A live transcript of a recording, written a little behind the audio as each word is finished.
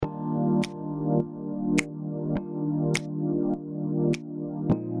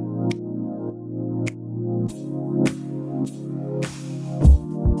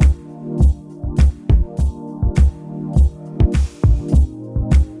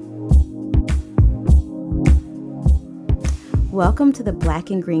Welcome to the Black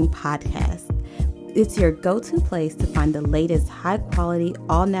and Green podcast. It's your go-to place to find the latest high-quality,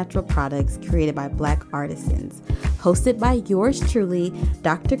 all-natural products created by Black artisans. Hosted by yours truly,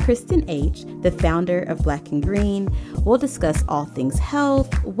 Dr. Kristen H., the founder of Black and Green. We'll discuss all things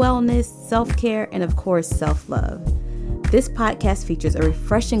health, wellness, self-care, and of course, self-love. This podcast features a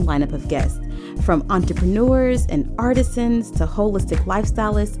refreshing lineup of guests, from entrepreneurs and artisans to holistic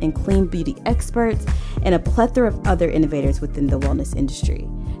lifestylists and clean beauty experts, and a plethora of other innovators within the wellness industry.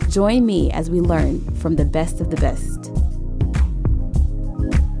 Join me as we learn from the best of the best.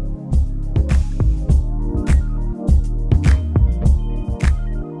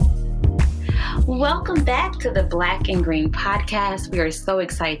 Welcome back to the Black and Green podcast. We are so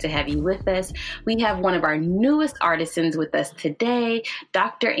excited to have you with us. We have one of our newest artisans with us today,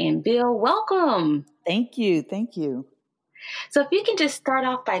 Dr. Ann Bill. Welcome. Thank you. Thank you. So if you can just start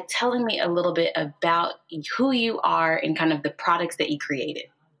off by telling me a little bit about who you are and kind of the products that you created.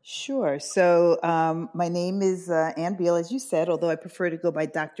 Sure. So my name is Ann Beal, as you said, although I prefer to go by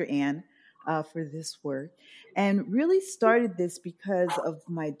Dr. Ann for this work. And really started this because of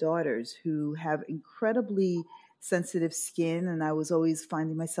my daughters who have incredibly sensitive skin. And I was always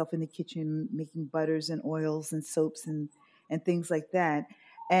finding myself in the kitchen making butters and oils and soaps and things like that.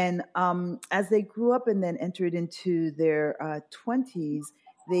 And as they grew up and then entered into their 20s,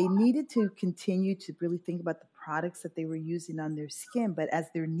 they needed to continue to really think about the products that they were using on their skin. But as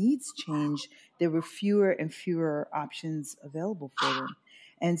their needs changed, there were fewer and fewer options available for them.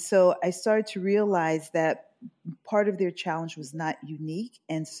 And so I started to realize that part of their challenge was not unique.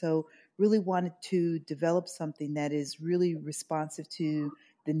 And so really wanted to develop something that is really responsive to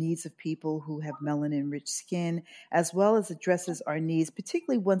the needs of people who have melanin-rich skin, as well as addresses our needs,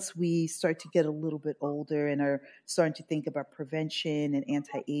 particularly once we start to get a little bit older and are starting to think about prevention and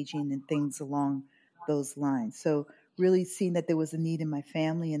anti-aging and things along those lines. So really seeing that there was a need in my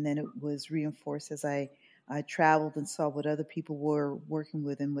family, and then it was reinforced as I traveled and saw what other people were working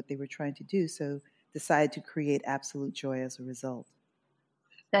with and what they were trying to do. So decided to create AbsoluteJoi as a result.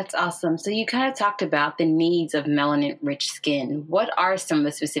 That's awesome. So you kind of talked about the needs of melanin-rich skin. What are some of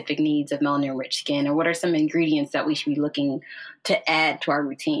the specific needs of melanin-rich skin, or what are some ingredients that we should be looking to add to our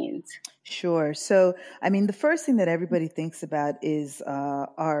routines? Sure. So, the first thing that everybody thinks about is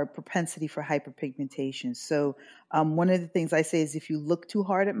our propensity for hyperpigmentation. So one of the things I say is if you look too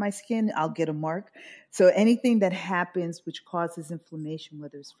hard at my skin, I'll get a mark. So anything that happens which causes inflammation,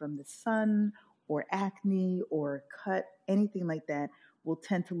 whether it's from the sun or acne or a cut, anything like that, will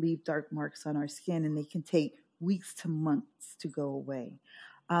tend to leave dark marks on our skin, and they can take weeks to months to go away.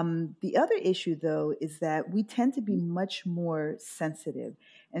 The other issue, though, is that we tend to be much more sensitive.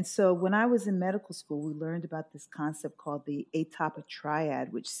 And so when I was in medical school, we learned about this concept called the atopic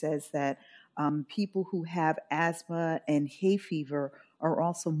triad, which says that people who have asthma and hay fever are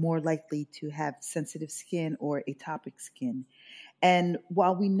also more likely to have sensitive skin or atopic skin. And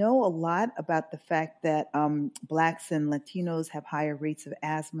while we know a lot about the fact that Blacks and Latinos have higher rates of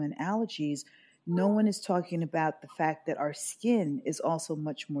asthma and allergies, no one is talking about the fact that our skin is also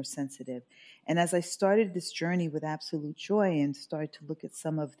much more sensitive. And as I started this journey with AbsoluteJoi and started to look at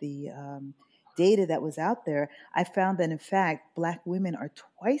some of the data that was out there, I found that, in fact, Black women are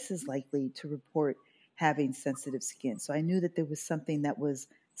twice as likely to report having sensitive skin. So I knew that there was something that was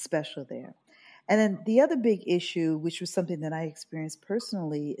special there. And then the other big issue, which was something that I experienced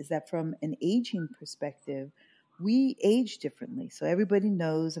personally, is that from an aging perspective, we age differently. So everybody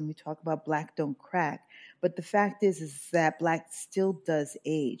knows, and we talk about Black don't crack, but the fact is that Black still does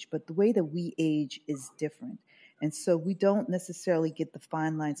age, but the way that we age is different. And so we don't necessarily get the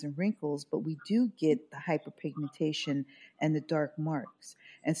fine lines and wrinkles, but we do get the hyperpigmentation and the dark marks.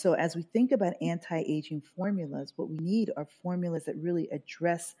 And so as we think about anti-aging formulas, what we need are formulas that really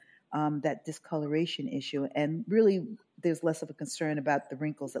address that discoloration issue. And really, there's less of a concern about the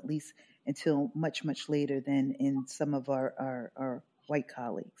wrinkles, at least until much, much later than in some of our white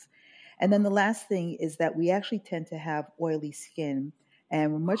colleagues. And then the last thing is that we actually tend to have oily skin,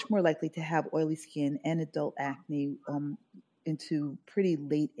 and we're much more likely to have oily skin and adult acne into pretty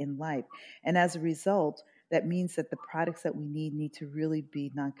late in life. And as a result, that means that the products that we need to really be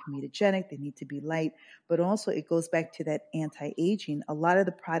non-comedogenic. They need to be light, but also it goes back to that anti-aging. A lot of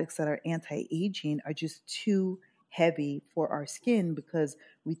the products that are anti-aging are just too heavy for our skin because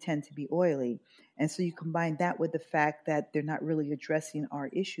we tend to be oily. And so you combine that with the fact that they're not really addressing our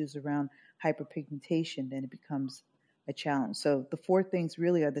issues around hyperpigmentation, then it becomes a challenge. So the four things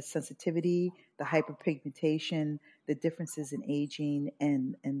really are the sensitivity, the hyperpigmentation, the differences in aging,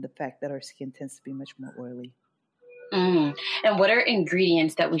 and the fact that our skin tends to be much more oily. Mm. And what are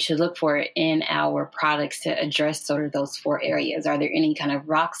ingredients that we should look for in our products to address sort of those four areas? Are there any kind of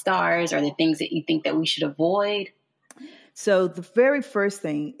rock stars? Are there things that you think that we should avoid? So the very first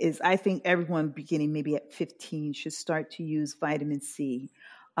thing is I think everyone beginning maybe at 15 should start to use vitamin C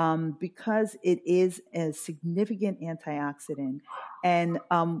because it is a significant antioxidant. And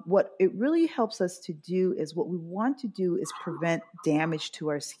what it really helps us to do is what we want to do is prevent damage to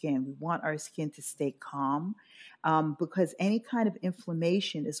our skin. We want our skin to stay calm because any kind of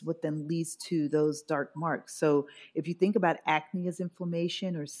inflammation is what then leads to those dark marks. So if you think about acne as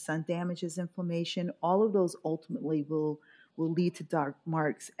inflammation or sun damage as inflammation, all of those ultimately will lead to dark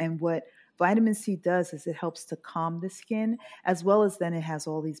marks. And what vitamin C does is it helps to calm the skin, as well as then it has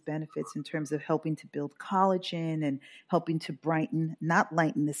all these benefits in terms of helping to build collagen and helping to brighten, not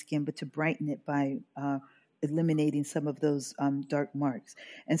lighten the skin, but to brighten it by eliminating some of those dark marks.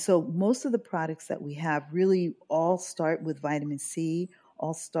 And so most of the products that we have really all start with vitamin C,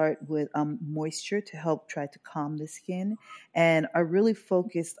 all start with moisture to help try to calm the skin, and are really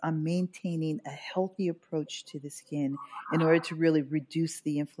focused on maintaining a healthy approach to the skin in order to really reduce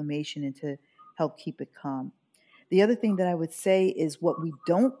the inflammation and to help keep it calm. The other thing that I would say is what we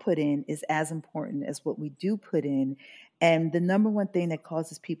don't put in is as important as what we do put in. And the number one thing that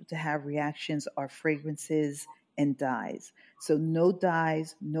causes people to have reactions are fragrances and dyes. So no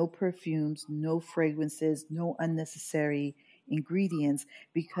dyes, no perfumes, no fragrances, no unnecessary ingredients,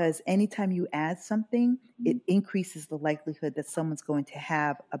 because anytime you add something, it increases the likelihood that someone's going to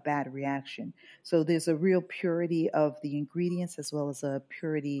have a bad reaction. So there's a real purity of the ingredients as well as a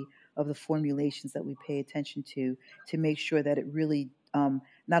purity of the formulations that we pay attention to make sure that it really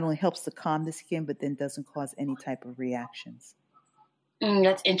not only helps to calm the skin, but then doesn't cause any type of reactions.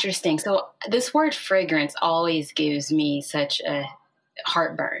 That's interesting. So this word fragrance always gives me such a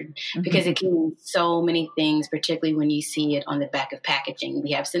heartburn because it can mean so many things, particularly when you see it on the back of packaging.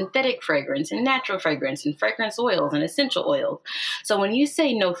 We have synthetic fragrance and natural fragrance and fragrance oils and essential oils. So when you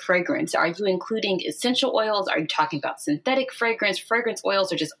say no fragrance, are you including essential oils? Are you talking about synthetic fragrance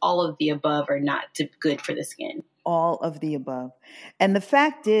oils, or just all of the above are not good for the skin? All of the above. And the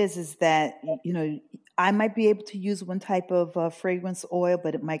fact is that, you know, I might be able to use one type of fragrance oil,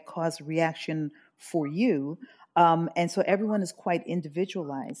 but it might cause a reaction for you. And so everyone is quite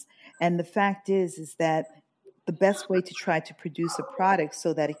individualized. And the fact is that the best way to try to produce a product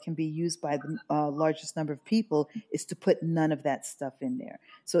so that it can be used by the largest number of people is to put none of that stuff in there.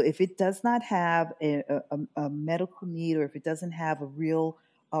 So if it does not have a medical need, or if it doesn't have a real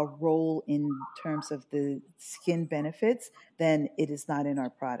role in terms of the skin benefits, then it is not in our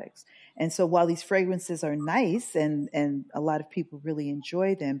products. And so while these fragrances are nice and a lot of people really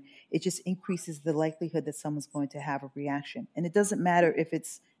enjoy them, it just increases the likelihood that someone's going to have a reaction. And it doesn't matter if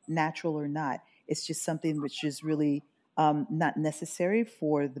it's natural or not. It's just something which is really not necessary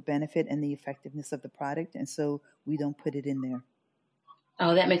for the benefit and the effectiveness of the product. And so we don't put it in there.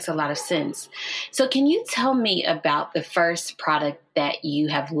 Oh, that makes a lot of sense. So can you tell me about the first product that you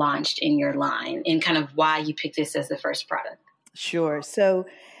have launched in your line and kind of why you picked this as the first product? Sure. So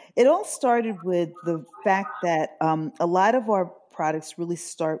it all started with the fact that a lot of our products really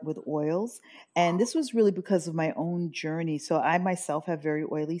start with oils. And this was really because of my own journey. So I myself have very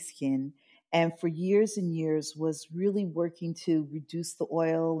oily skin. And for years and years was really working to reduce the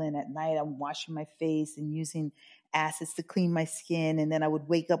oil. And at night I'm washing my face and using acids to clean my skin. And then I would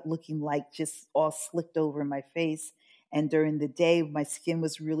wake up looking like just all slicked over in my face. And during the day, my skin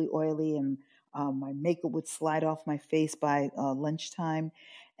was really oily and my makeup would slide off my face by lunchtime.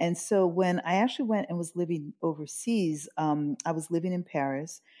 And so when I actually went and was living overseas, I was living in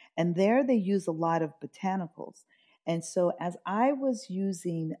Paris, and there they use a lot of botanicals. And so as I was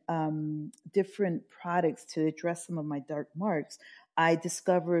using different products to address some of my dark marks, I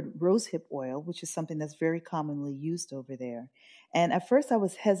discovered rosehip oil, which is something that's very commonly used over there. And at first I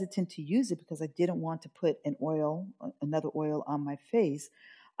was hesitant to use it because I didn't want to put another oil on my face.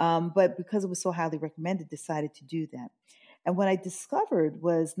 But because it was so highly recommended, decided to do that. And what I discovered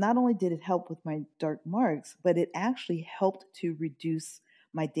was not only did it help with my dark marks, but it actually helped to reduce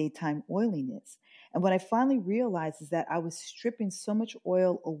my daytime oiliness. And what I finally realized is that I was stripping so much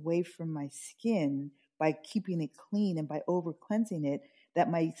oil away from my skin by keeping it clean and by over cleansing it,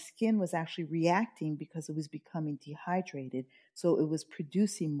 that my skin was actually reacting because it was becoming dehydrated. So it was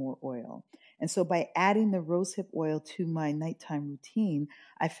producing more oil. And so by adding the rosehip oil to my nighttime routine,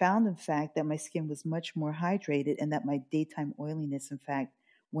 I found, in fact, that my skin was much more hydrated and that my daytime oiliness, in fact,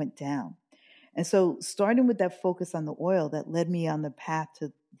 went down. And so, starting with that focus on the oil, that led me on the path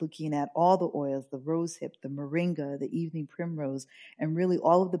to looking at all the oils, the rosehip, the moringa, the evening primrose, and really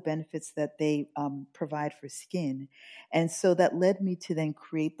all of the benefits that they provide for skin. And so that led me to then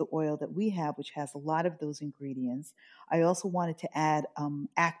create the oil that we have, which has a lot of those ingredients. I also wanted to add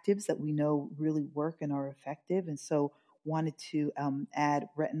actives that we know really work and are effective. And so wanted to add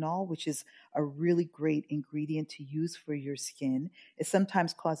retinol, which is a really great ingredient to use for your skin. It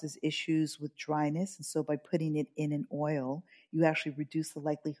sometimes causes issues with dryness. And so by putting it in an oil, you actually reduce the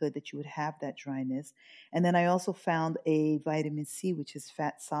likelihood that you would have that dryness. And then I also found a vitamin C, which is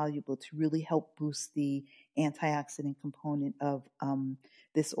fat soluble, to really help boost the antioxidant component of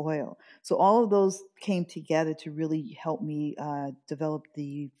this oil. So all of those came together to really help me develop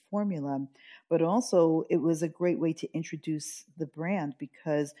the formula. But also, it was a great way to introduce the brand,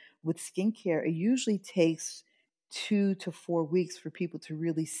 because with skincare, it usually takes 2 to 4 weeks for people to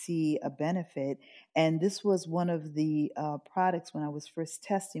really see a benefit. And this was one of the products when I was first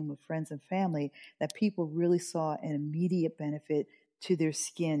testing with friends and family that people really saw an immediate benefit to their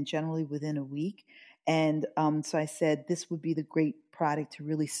skin, generally within a week. And so I said this would be the great product to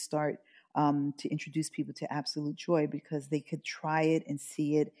really start to introduce people to Absolute Joy, because they could try it and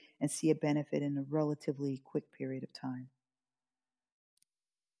see a benefit in a relatively quick period of time.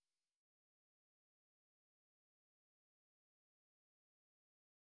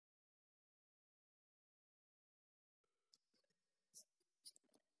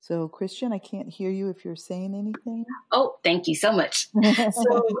 So, Christian, I can't hear you if you're saying anything. Oh, thank you so much.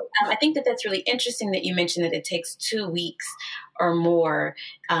 So I think that that's really interesting that you mentioned that it takes 2 weeks or more,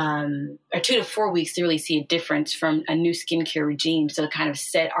 or 2 to 4 weeks to really see a difference from a new skincare regime. So kind of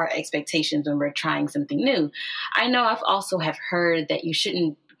set our expectations when we're trying something new. I know I've also have heard that you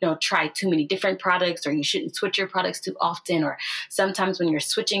shouldn't try too many different products, or you shouldn't switch your products too often, or sometimes when you're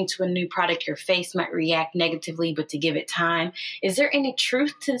switching to a new product, your face might react negatively, but to give it time. Is there any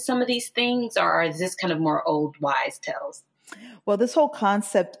truth to some of these things, or is this kind of more old wise tales? Well, this whole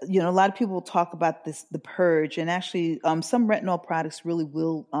concept, a lot of people talk about this, the purge, and actually some retinol products really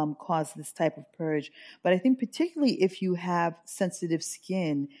will cause this type of purge. But I think particularly if you have sensitive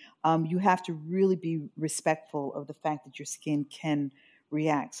skin, you have to really be respectful of the fact that your skin can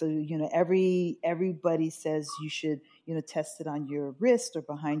react. So, everybody says you should, test it on your wrist or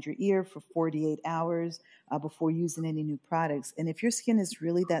behind your ear for 48 hours before using any new products. And if your skin is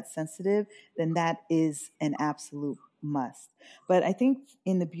really that sensitive, then that is an absolute must. But I think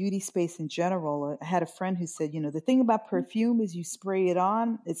in the beauty space in general, I had a friend who said, the thing about perfume is you spray it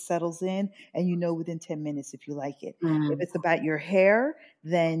on, it settles in, and within 10 minutes if you like it. If it's about your hair,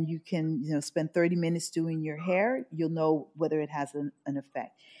 then you can, spend 30 minutes doing your hair. You'll know whether it has an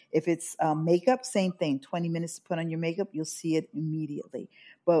effect. If it's makeup, same thing, 20 minutes to put on your makeup, you'll see it immediately.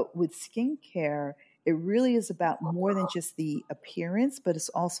 But with skincare, it really is about more than just the appearance, but it's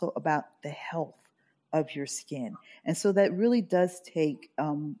also about the health of your skin. And so that really does take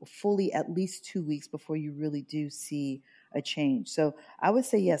fully at least 2 weeks before you really do see a change. So I would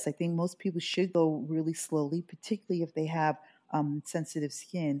say, yes, I think most people should go really slowly, particularly if they have sensitive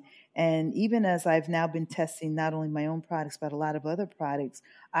skin. And even as I've now been testing not only my own products, but a lot of other products,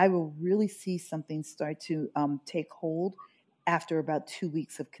 I will really see something start to take hold after about 2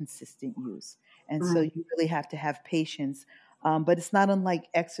 weeks of consistent use. And so you really have to have patience. But it's not unlike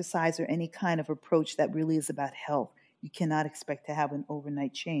exercise or any kind of approach that really is about health. You cannot expect to have an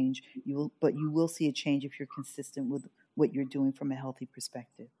overnight change. But you will see a change if you're consistent with what you're doing from a healthy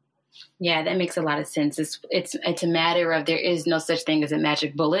perspective. Yeah, that makes a lot of sense. It's a matter of there is no such thing as a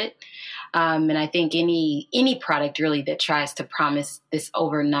magic bullet. And I think any product really that tries to promise this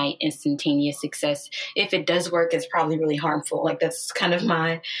overnight instantaneous success, if it does work, it's probably really harmful. Like that's kind of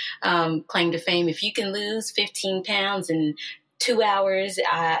my claim to fame. If you can lose 15 pounds in 2 hours,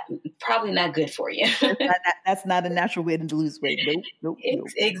 probably not good for you. That's not a natural way to lose weight. Nope.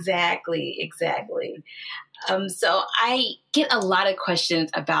 Exactly. So I get a lot of questions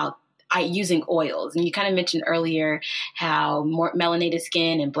about using oils. And you kind of mentioned earlier how more melanated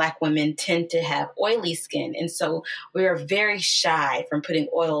skin and Black women tend to have oily skin. And so we are very shy from putting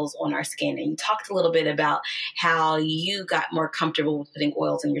oils on our skin. And you talked a little bit about how you got more comfortable with putting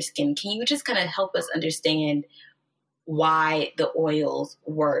oils on your skin. Can you just kind of help us understand why the oils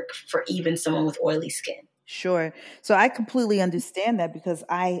work for even someone with oily skin? Sure. So I completely understand that, because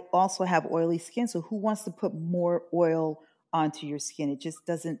I also have oily skin. So who wants to put more oil onto your skin? It just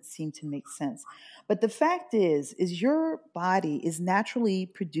doesn't seem to make sense. But the fact is your body is naturally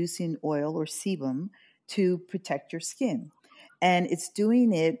producing oil or sebum to protect your skin. And it's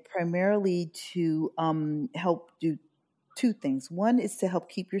doing it primarily to help do two things. One is to help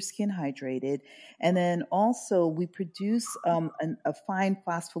keep your skin hydrated. And then also we produce a fine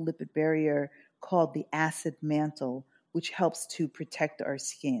phospholipid barrier called the acid mantle, which helps to protect our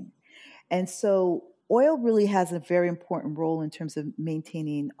skin. And so oil really has a very important role in terms of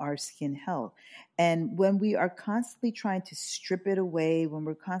maintaining our skin health. And when we are constantly trying to strip it away, when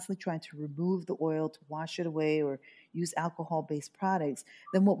we're constantly trying to remove the oil, to wash it away, or use alcohol-based products,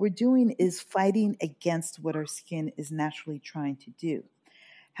 then what we're doing is fighting against what our skin is naturally trying to do.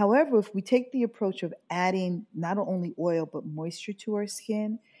 However, if we take the approach of adding not only oil but moisture to our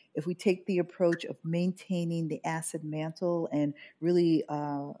skin, if we take the approach of maintaining the acid mantle and really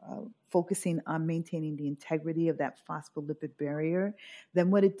focusing on maintaining the integrity of that phospholipid barrier, then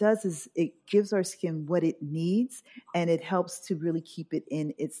what it does is it gives our skin what it needs, and it helps to really keep it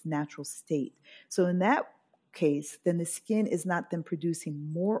in its natural state. So in that case, then the skin is not then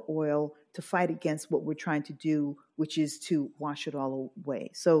producing more oil to fight against what we're trying to do, which is to wash it all away.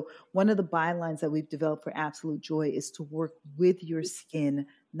 So one of the bylines that we've developed for AbsoluteJoi is to work with your skin,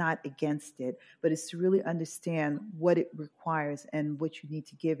 not against it, but it's to really understand what it requires and what you need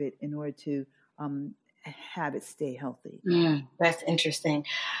to give it in order to have it stay healthy. That's interesting.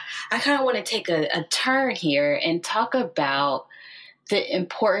 I kind of want to take a turn here and talk about the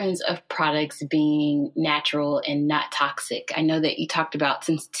importance of products being natural and not toxic. I know that you talked about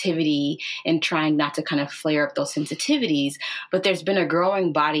sensitivity and trying not to kind of flare up those sensitivities, but there's been a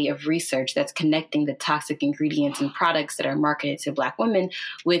growing body of research that's connecting the toxic ingredients in products that are marketed to Black women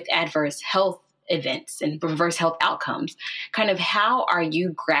with adverse health events and reverse health outcomes. Kind of how are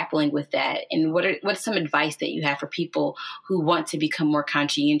you grappling with that? And what's some advice that you have for people who want to become more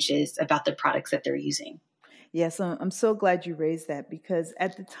conscientious about the products that they're using? Yes, I'm so glad you raised that, because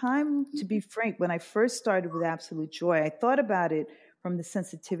at the time, to be frank, when I first started with AbsoluteJoi, I thought about it from the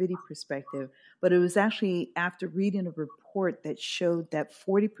sensitivity perspective, but it was actually after reading a report that showed that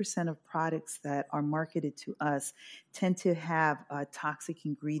 40% of products that are marketed to us tend to have toxic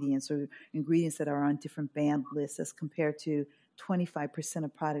ingredients or ingredients that are on different banned lists as compared to 25%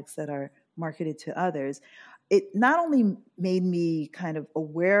 of products that are marketed to others. It not only made me kind of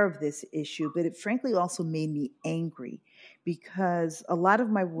aware of this issue, but it frankly also made me angry, because a lot of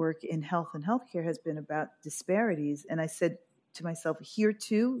my work in health and healthcare has been about disparities. And I said to myself, here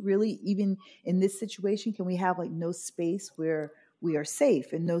too, really, even in this situation, can we have like no space where we are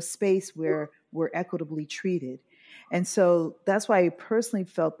safe and no space where we're equitably treated? And so that's why I personally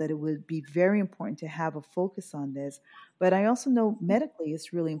felt that it would be very important to have a focus on this. But I also know medically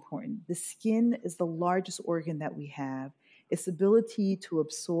it's really important. The skin is the largest organ that we have. Its ability to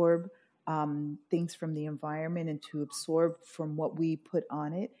absorb things from the environment and to absorb from what we put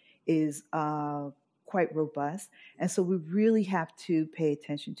on it is quite robust. And so we really have to pay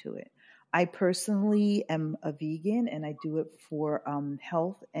attention to it. I personally am a vegan, and I do it for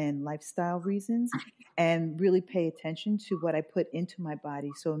health and lifestyle reasons, and really pay attention to what I put into my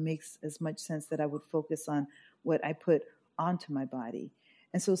body. So it makes as much sense that I would focus on what I put onto my body.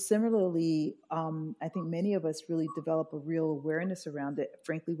 And so similarly, I think many of us really develop a real awareness around it,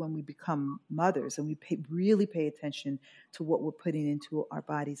 frankly, when we become mothers, and we really pay attention to what we're putting into our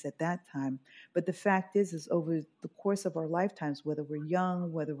bodies at that time. But the fact is over the course of our lifetimes, whether we're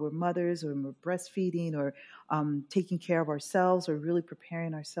young, whether we're mothers, or we're breastfeeding, or taking care of ourselves, or really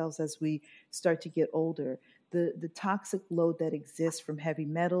preparing ourselves as we start to get older, the toxic load that exists from heavy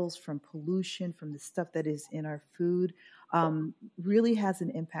metals, from pollution, from the stuff that is in our food, really has an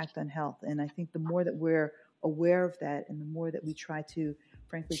impact on health. And I think the more that we're aware of that, and the more that we try to,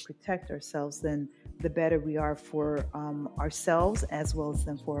 frankly, protect ourselves, then the better we are for ourselves, as well as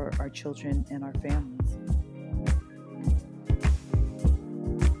then for our children and our families.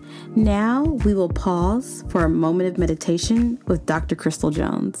 Now we will pause for a moment of meditation with Dr. Crystal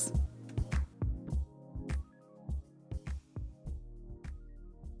Jones.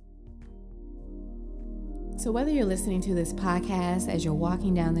 So whether you're listening to this podcast as you're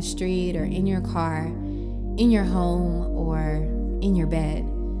walking down the street, or in your car, in your home, or in your bed,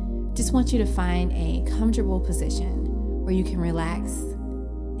 just want you to find a comfortable position where you can relax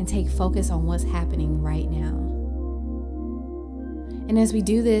and take focus on what's happening right now. And as we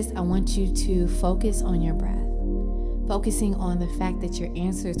do this, I want you to focus on your breath, focusing on the fact that your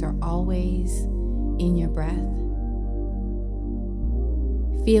answers are always in your breath.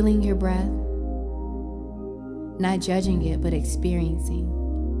 Feeling your breath, not judging it, but experiencing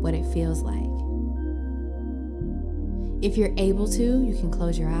what it feels like. If you're able to, you can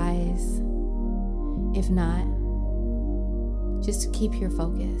close your eyes. If not, just keep your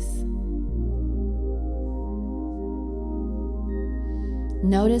focus.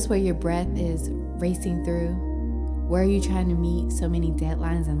 Notice where your breath is racing through, Where are you trying to meet so many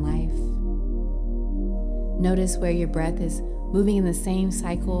deadlines in life? Notice where your breath is moving in the same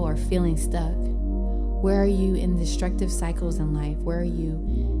cycle or feeling stuck. Where are you in destructive cycles in life? Where are you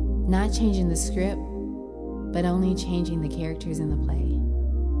not changing the script, but only changing the characters in the play?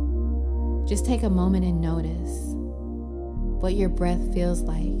 Just take a moment and notice what your breath feels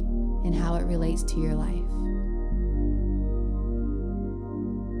like and how it relates to your life.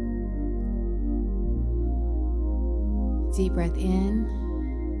 Deep breath in.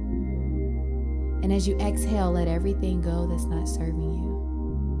 And as you exhale, let everything go that's not serving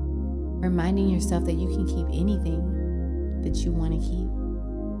you. Reminding yourself that you can keep anything that you want to keep.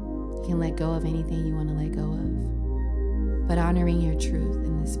 You can let go of anything you want to let go of. But honoring your truth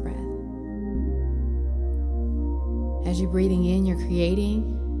in this breath. As you're breathing in, you're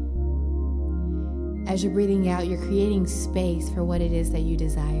creating. As you're breathing out, you're creating space for what it is that you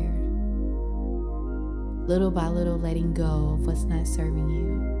desire. Little by little, letting go of what's not serving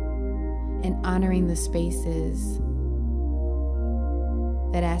you. And honoring the spaces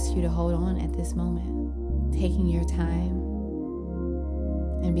that ask you to hold on at this moment. Taking your time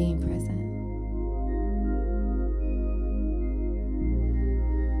and being present.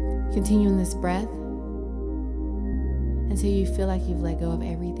 Continuing this breath until you feel like you've let go of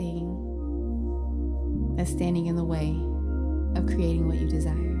everything that's standing in the way of creating what you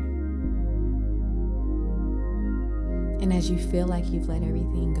desire. And as you feel like you've let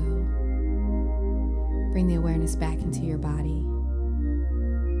everything go, bring the awareness back into your body,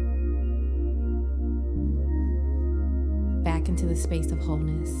 back into the space of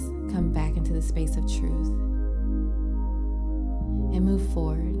wholeness, come back into the space of truth, and move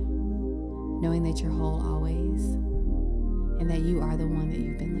forward, knowing that you're whole always, and that you are the one that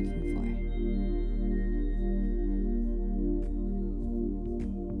you've been looking for.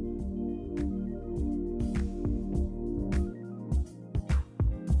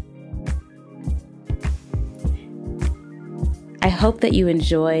 I hope that you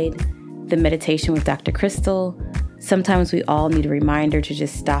enjoyed the meditation with Dr. Crystal. Sometimes we all need a reminder to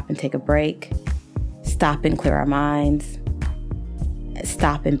just stop and take a break, stop and clear our minds,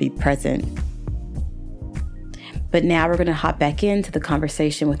 stop and be present. But now we're going to hop back into the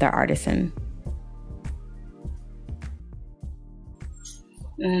conversation with our artisan.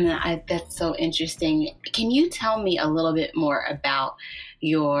 That's so interesting. Can you tell me a little bit more about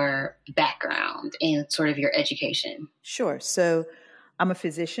your background and sort of your education? Sure. So I'm a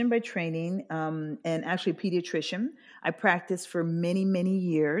physician by training and actually a pediatrician. I practiced for many, many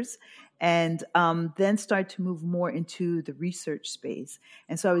years and then started to move more into the research space.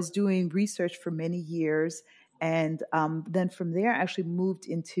 And so I was doing research for many years. And then from there, I actually moved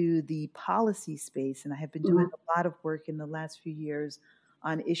into the policy space. And I have been doing a lot of work in the last few years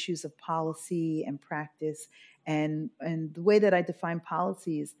on issues of policy and practice. And the way that I define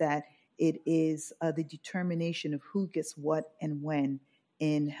policy is that it is the determination of who gets what and when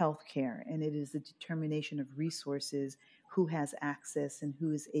in healthcare. And it is the determination of resources, who has access and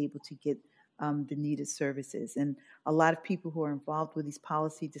who is able to get the needed services. And a lot of people who are involved with these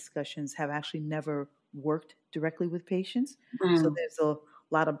policy discussions have actually never worked directly with patients. So there's a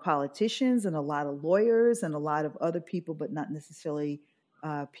lot of politicians and a lot of lawyers and a lot of other people, but not necessarily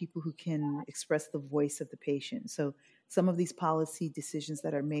people who can express the voice of the patient. So some of these policy decisions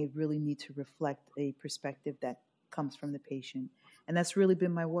that are made really need to reflect a perspective that comes from the patient. And that's really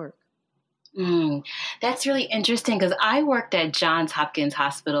been my work. That's really interesting because I worked at Johns Hopkins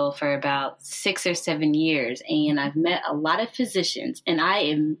Hospital for about 6 or 7 years, and I've met a lot of physicians, and I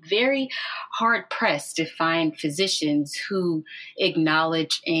am very hard pressed to find physicians who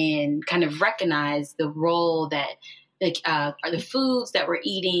acknowledge and kind of recognize the role that are the foods that we're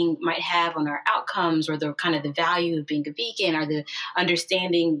eating might have on our outcomes, or the kind of the value of being a vegan, or the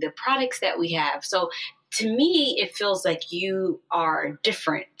understanding the products that we have. So to me, it feels like you are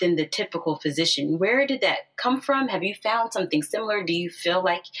different than the typical physician. Where did that come from? Have you found something similar? Do you feel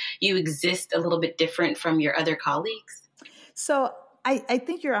like you exist a little bit different from your other colleagues? So I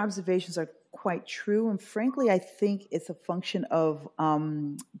think your observations are quite true. And frankly, I think it's a function of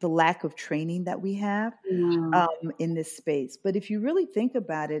the lack of training that we have in this space. But if you really think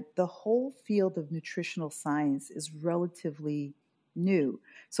about it, the whole field of nutritional science is relatively new.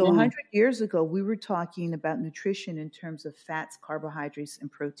 So 100 years ago, we were talking about nutrition in terms of fats, carbohydrates,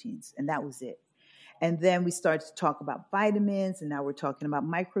 and proteins, and that was it. And then we started to talk about vitamins, and now we're talking about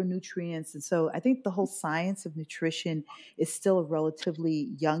micronutrients. And so I think the whole science of nutrition is still a relatively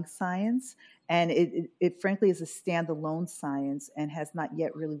young science, and it frankly is a standalone science and has not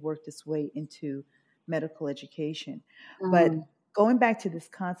yet really worked its way into medical education. But going back to this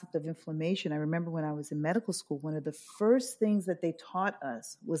concept of inflammation, I remember when I was in medical school, one of the first things that they taught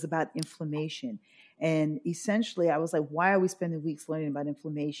us was about inflammation. And essentially, I was like, why are we spending weeks learning about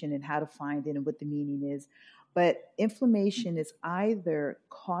inflammation and how to find it and what the meaning is? But inflammation is either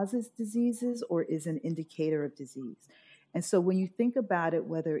causes diseases or is an indicator of disease. And so when you think about it,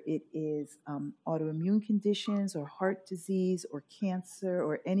 whether it is autoimmune conditions or heart disease or cancer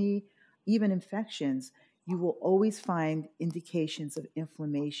or any, even infections, you will always find indications of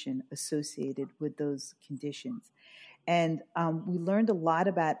inflammation associated with those conditions. And we learned a lot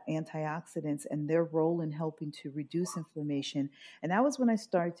about antioxidants and their role in helping to reduce inflammation. And that was when I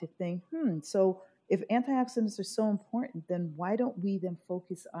started to think, so if antioxidants are so important, then why don't we then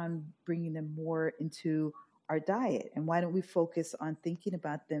focus on bringing them more into our diet? And why don't we focus on thinking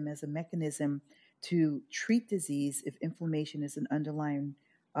about them as a mechanism to treat disease if inflammation is an underlying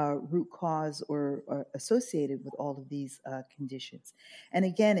root cause or associated with all of these conditions? And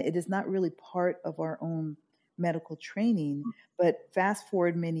again, it is not really part of our own medical training, but fast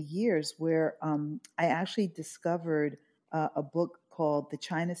forward many years where I actually discovered a book called The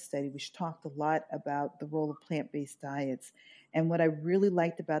China Study, which talked a lot about the role of plant-based diets. And what I really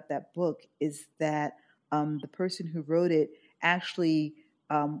liked about that book is that the person who wrote it actually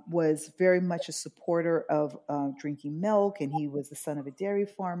was very much a supporter of drinking milk, and he was the son of a dairy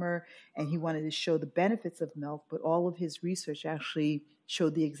farmer, and he wanted to show the benefits of milk, but all of his research actually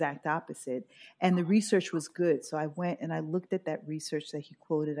showed the exact opposite. And the research was good. So I went and I looked at that research that he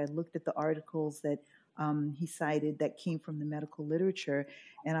quoted. I looked at the articles that he cited that came from the medical literature.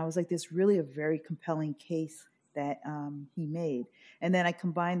 And I was like, there's really a very compelling case that he made. And then I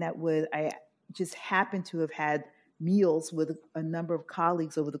combined that with, I just happened to have had meals with a number of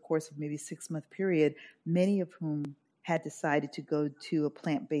colleagues over the course of maybe a 6-month period, many of whom had decided to go to a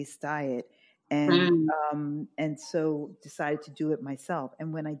plant-based diet. And so decided to do it myself.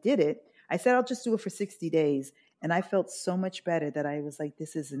 And when I did it, I said, I'll just do it for 60 days. And I felt so much better that I was like,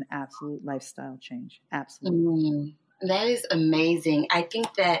 this is an absolute lifestyle change. Absolutely. That is amazing. I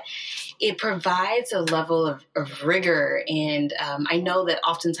think that it provides a level of rigor. And I know that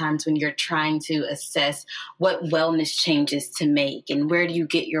oftentimes when you're trying to assess what wellness changes to make and where do you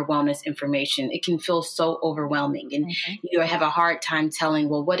get your wellness information, it can feel so overwhelming. And you have a hard time telling,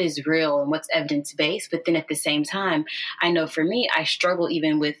 well, what is real and what's evidence-based? But then at the same time, I know for me, I struggle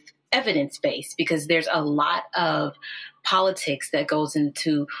even with evidence-based because there's a lot of politics that goes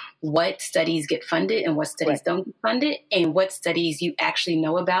into what studies get funded and what studies don't get funded, and what studies you actually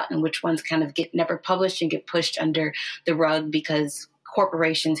know about and which ones kind of get never published and get pushed under the rug because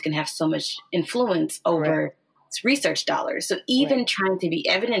corporations can have so much influence over research dollars. So even trying to be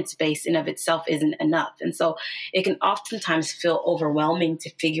evidence-based in of itself isn't enough. And so it can oftentimes feel overwhelming to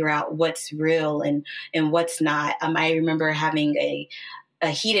figure out what's real and what's not. I remember having a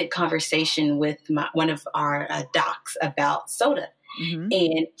heated conversation with one of our docs about soda.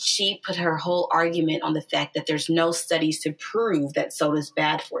 And she put her whole argument on the fact that there's no studies to prove that soda is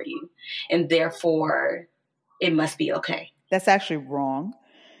bad for you. And therefore, it must be okay. That's actually wrong.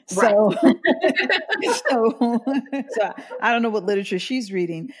 So, so I don't know what literature she's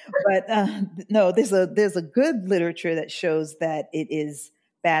reading, but no, there's a good literature that shows that it is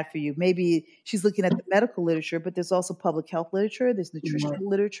bad for you. Maybe she's looking at the medical literature, but there's also public health literature, there's nutritional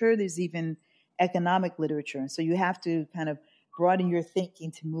literature, there's even economic literature. And so you have to kind of broaden your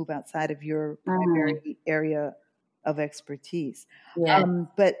thinking to move outside of your primary area of expertise.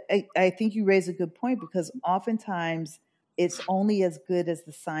 But I think you raise a good point, because oftentimes it's only as good as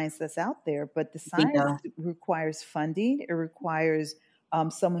the science that's out there, but the science requires funding. It requires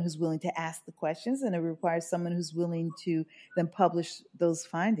someone who's willing to ask the questions, and it requires someone who's willing to then publish those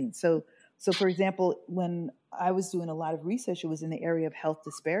findings. So for example, when I was doing a lot of research, it was in the area of health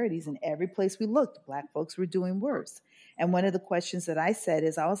disparities, and every place we looked, Black folks were doing worse. And one of the questions that I said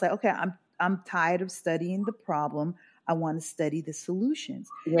is, I was like, okay, I'm tired of studying the problem. I want to study the solutions.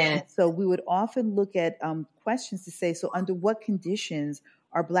 So we would often look at questions to say, so under what conditions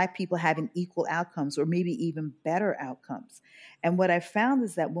are Black people having equal outcomes or maybe even better outcomes? And what I found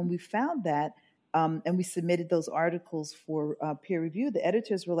is that when we found that, and we submitted those articles for peer review, the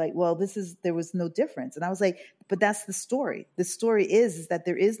editors were like, well, there was no difference. And I was like, but that's the story. The story is that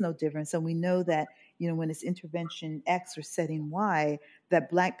there is no difference. And we know that, when it's intervention X or setting Y,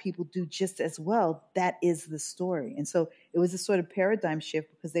 that Black people do just as well. That is the story. And so it was a sort of paradigm shift,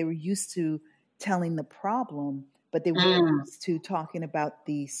 because they were used to telling the problem, but they weren't used to talking about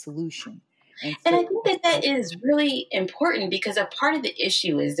the solution. And I think that is really important, because a part of the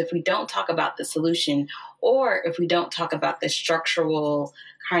issue is if we don't talk about the solution, or if we don't talk about the structural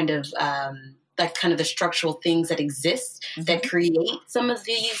kind of like kind of the structural things that exist that create some of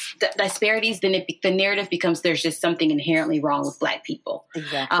these disparities, then the narrative becomes there's just something inherently wrong with Black people.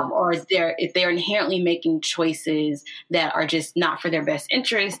 Exactly. Or if they're inherently making choices that are just not for their best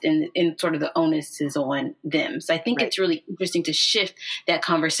interest, and sort of the onus is on them. So I think it's really interesting to shift that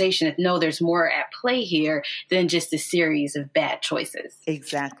conversation that no, there's more at play here than just a series of bad choices.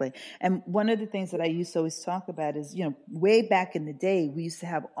 Exactly. And one of the things that I used to always talk about is, way back in the day, we used to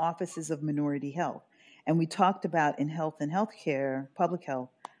have offices of minority health. And we talked about in health and healthcare, public health,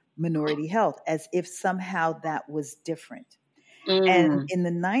 minority health, as if somehow that was different. And in the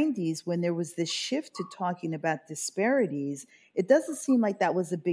 90s, when there was this shift to talking about disparities, it doesn't seem like that was a big